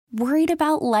Worried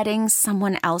about letting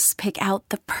someone else pick out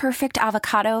the perfect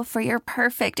avocado for your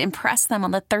perfect impress them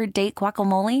on the third date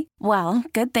guacamole? Well,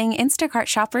 good thing Instacart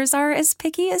shoppers are as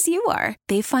picky as you are.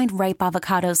 They find ripe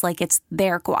avocados like it's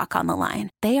their guac on the line.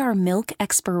 They are milk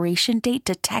expiration date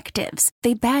detectives.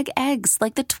 They bag eggs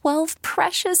like the 12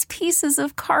 precious pieces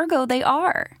of cargo they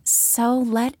are. So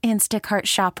let Instacart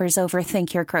shoppers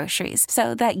overthink your groceries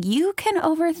so that you can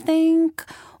overthink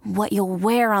what you'll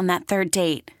wear on that third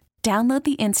date. Download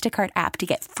the Instacart app to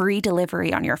get free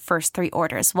delivery on your first 3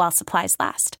 orders while supplies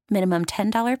last. Minimum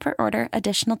 $10 per order.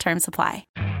 Additional terms apply.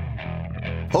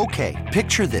 Okay,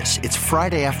 picture this. It's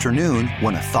Friday afternoon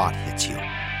when a thought hits you.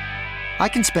 I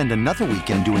can spend another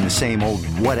weekend doing the same old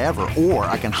whatever, or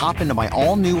I can hop into my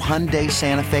all-new Hyundai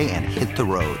Santa Fe and hit the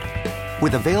road.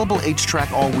 With available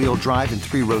H-Track all-wheel drive and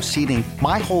 3-row seating,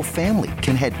 my whole family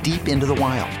can head deep into the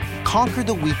wild. Conquer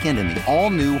the weekend in the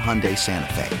all-new Hyundai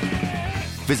Santa Fe.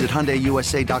 Visit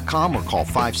HyundaiUSA.com or call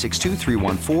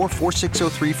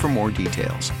 562-314-4603 for more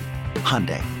details.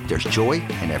 Hyundai, there's joy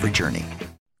in every journey.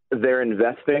 They're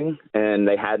investing, and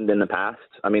they hadn't in the past.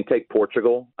 I mean, take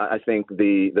Portugal. I think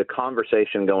the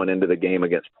conversation going into the game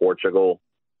against Portugal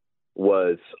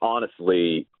was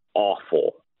honestly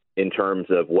awful in terms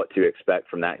of what to expect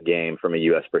from that game from a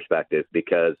U.S. perspective,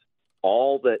 because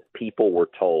all that people were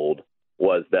told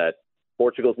was that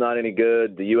Portugal's not any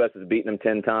good. The U.S. has beaten them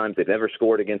 10 times. They've never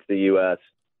scored against the U.S.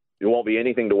 There won't be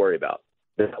anything to worry about.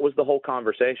 That was the whole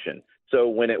conversation. So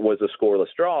when it was a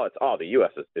scoreless draw, it's, the U.S.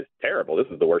 is terrible. This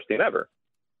is the worst team ever.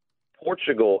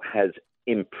 Portugal has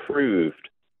improved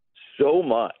so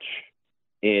much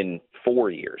in 4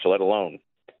 years, let alone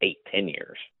 8, 10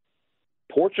 years.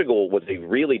 Portugal was a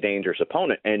really dangerous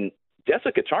opponent, and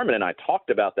Jessica Charman and I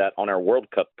talked about that on our World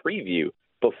Cup preview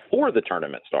before the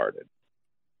tournament started.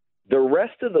 The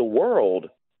rest of the world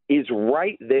is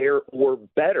right there or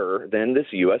better than this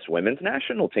U.S. women's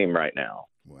national team right now.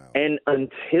 Wow. And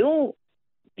until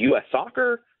U.S.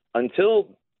 soccer,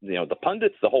 until the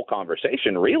pundits, the whole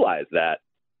conversation realize that,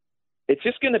 it's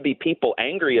just going to be people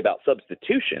angry about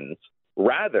substitutions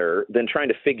rather than trying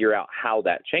to figure out how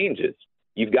that changes.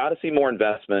 You've got to see more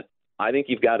investment. I think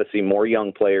you've got to see more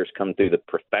young players come through the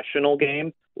professional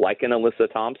game, like an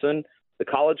Alyssa Thompson. The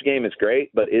college game is great,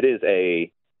 but it is a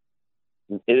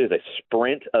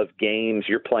sprint of games.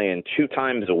 You're playing 2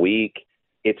 times a week.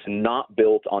 It's not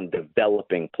built on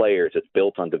developing players. It's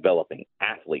built on developing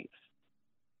athletes,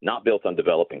 not built on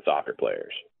developing soccer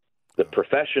players. The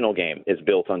professional game is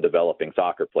built on developing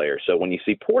soccer players. So when you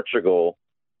see Portugal,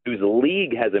 whose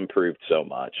league has improved so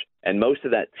much, and most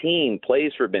of that team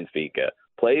plays for Benfica,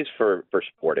 plays for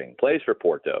Sporting, plays for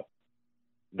Porto,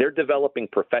 they're developing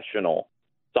professional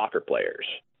soccer players,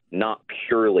 not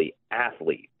purely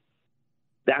athletes.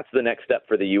 That's the next step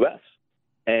for the U.S.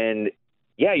 And,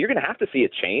 yeah, you're going to have to see a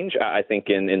change, I think,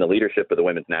 in the leadership of the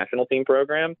women's national team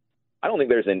program. I don't think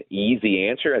there's an easy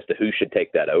answer as to who should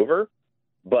take that over,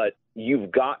 but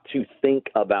you've got to think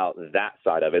about that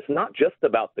side of it. It's not just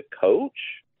about the coach.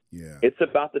 Yeah. It's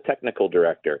about the technical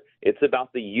director. It's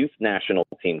about the youth national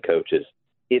team coaches.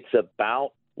 It's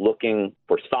about looking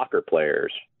for soccer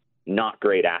players, not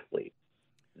great athletes.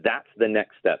 That's the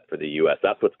next step for the U.S.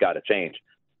 That's what's got to change.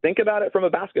 Think about it from a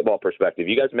basketball perspective.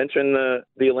 You guys mentioned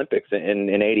the Olympics in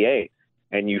 88,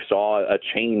 and you saw a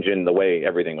change in the way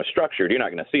everything was structured. You're not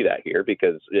going to see that here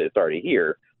because it's already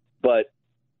here. But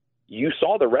you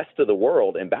saw the rest of the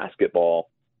world in basketball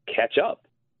catch up.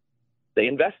 They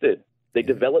invested. They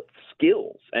developed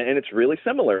skills, and it's really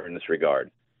similar in this regard.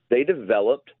 They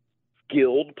developed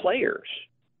skilled players,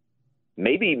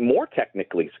 maybe more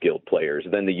technically skilled players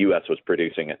than the U.S. was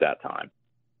producing at that time.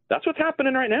 That's what's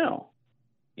happening right now.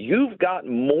 You've got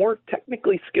more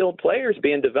technically skilled players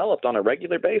being developed on a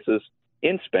regular basis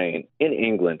in Spain, in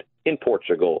England, in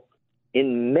Portugal,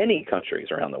 in many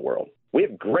countries around the world. We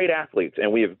have great athletes,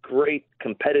 and we have great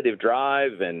competitive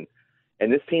drive, and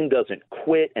this team doesn't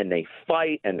quit, and they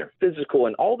fight, and they're physical,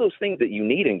 and all those things that you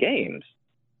need in games.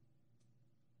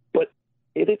 But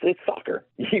it's soccer.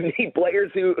 You need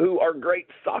players who are great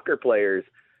soccer players,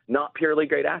 not purely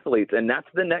great athletes, and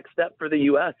that's the next step for the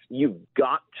U.S. You've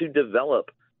got to develop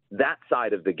that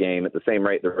side of the game at the same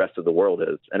rate the rest of the world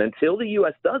is. And until the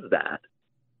U.S. does that,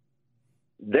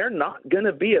 they're not going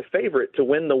to be a favorite to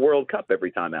win the World Cup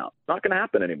every time out. It's not going to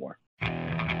happen anymore.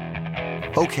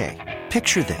 Okay,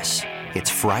 picture this. It's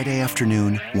Friday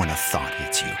afternoon when a thought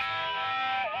hits you.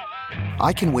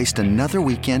 I can waste another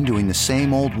weekend doing the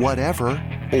same old whatever,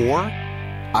 or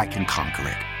I can conquer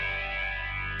it.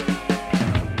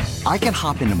 I can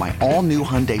hop into my all-new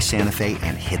Hyundai Santa Fe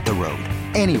and hit the road.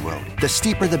 Any road. The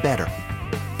steeper, the better.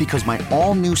 Because my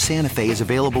all-new Santa Fe is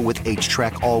available with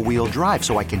H-Track all-wheel drive,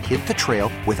 so I can hit the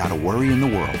trail without a worry in the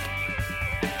world.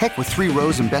 Heck, with 3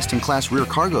 rows and best-in-class rear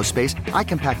cargo space, I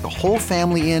can pack the whole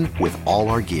family in with all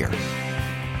our gear.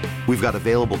 We've got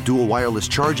available dual wireless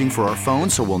charging for our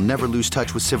phones, so we'll never lose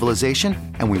touch with civilization,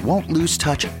 and we won't lose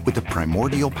touch with the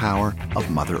primordial power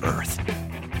of Mother Earth.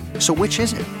 So which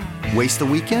is it? Waste the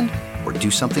weekend or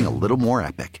do something a little more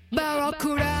epic?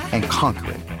 And conquer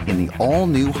it in the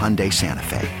all-new Hyundai Santa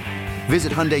Fe.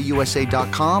 Visit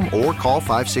HyundaiUSA.com or call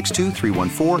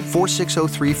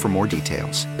 562-314-4603 for more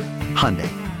details. Hyundai,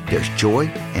 there's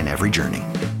joy in every journey.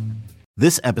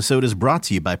 This episode is brought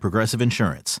to you by Progressive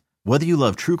Insurance. Whether you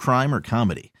love true crime or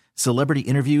comedy, celebrity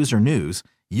interviews or news,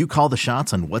 you call the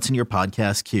shots on what's in your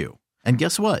podcast queue. And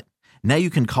guess what? Now you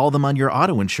can call them on your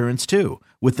auto insurance too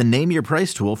with the Name Your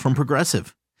Price tool from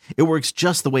Progressive. It works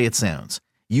just the way it sounds.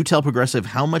 You tell Progressive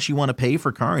how much you want to pay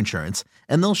for car insurance,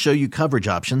 and they'll show you coverage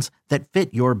options that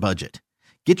fit your budget.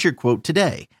 Get your quote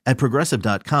today at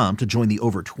Progressive.com to join the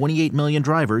over 28 million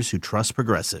drivers who trust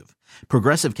Progressive.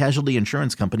 Progressive Casualty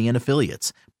Insurance Company and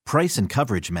Affiliates. Price and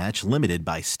coverage match limited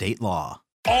by state law.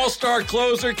 All-star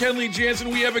closer Kenley Jansen,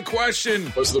 we have a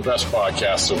question. What's the best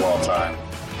podcast of all time?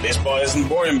 Baseball isn't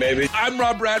boring, baby. I'm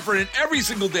Rob Bradford, and every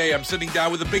single day I'm sitting down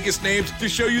with the biggest names to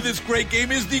show you this great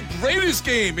game is the greatest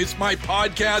game. It's my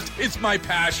podcast. It's my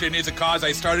passion. It's a cause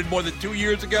I started more than 2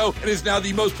 years ago and is now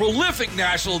the most prolific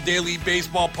national daily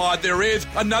baseball pod there is.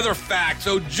 Another fact,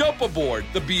 so jump aboard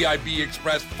the BIB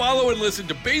Express. Follow and listen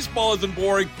to Baseball Isn't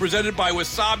Boring, presented by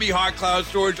Wasabi Hot Cloud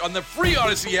Storage on the free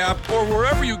Odyssey app or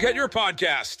wherever you get your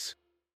podcasts.